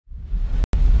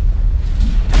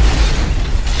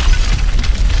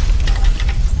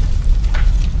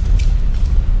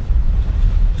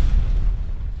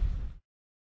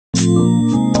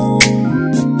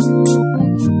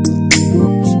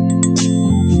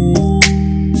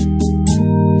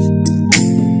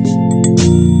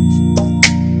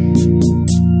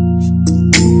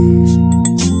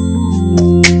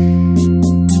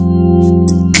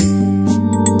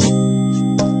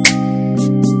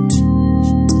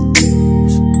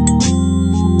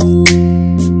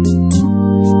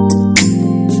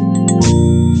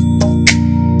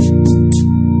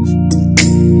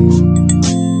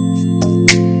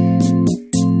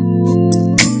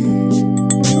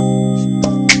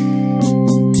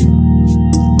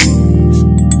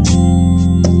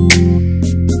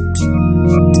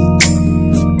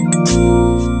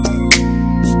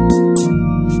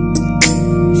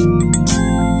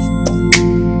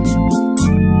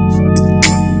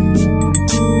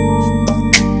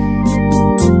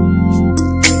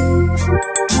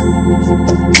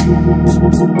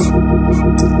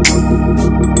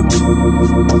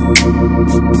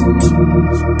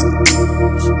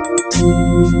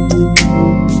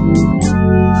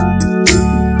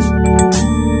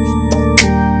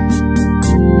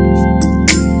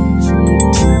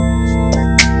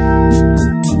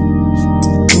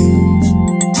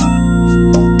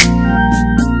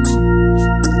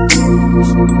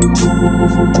What's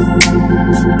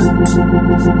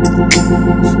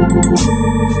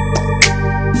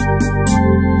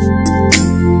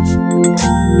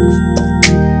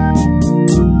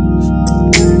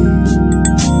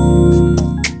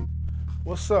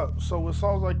up? So with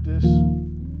songs like this,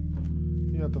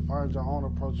 you have to find your own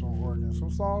approach on organ. Some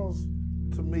songs,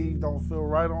 to me, don't feel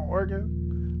right on organ,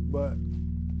 but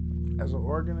as an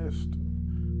organist,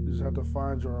 you just have to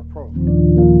find your approach.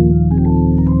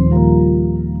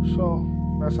 So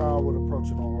that's how I would approach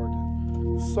it on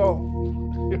organ. So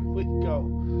here we go.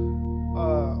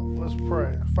 Let's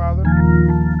pray. Father,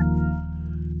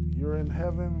 you're in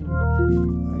heaven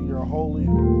and you're holy.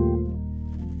 And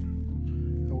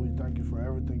we thank you for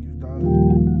everything you've done.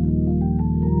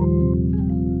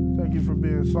 Thank you for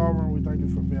being sovereign. We thank you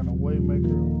for being a way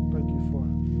maker. Thank you for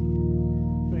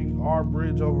being our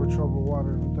bridge over troubled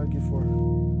water. We thank you for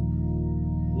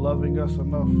loving us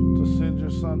enough to send your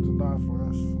son to die for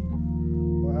us.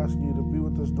 We're asking you to be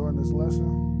with us during this lesson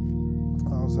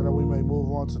so that we may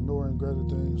move on to newer and greater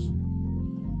things.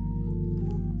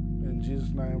 In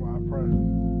Jesus' name I pray.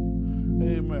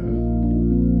 Amen.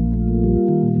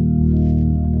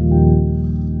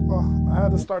 Well, I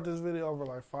had to start this video over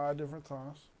like 5 different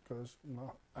times because,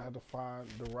 I had to find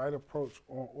the right approach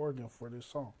on organ for this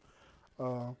song.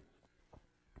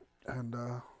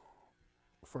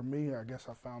 For me, I guess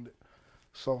I found it.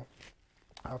 So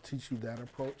I'll teach you that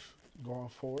approach going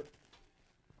forward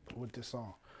with this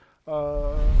song.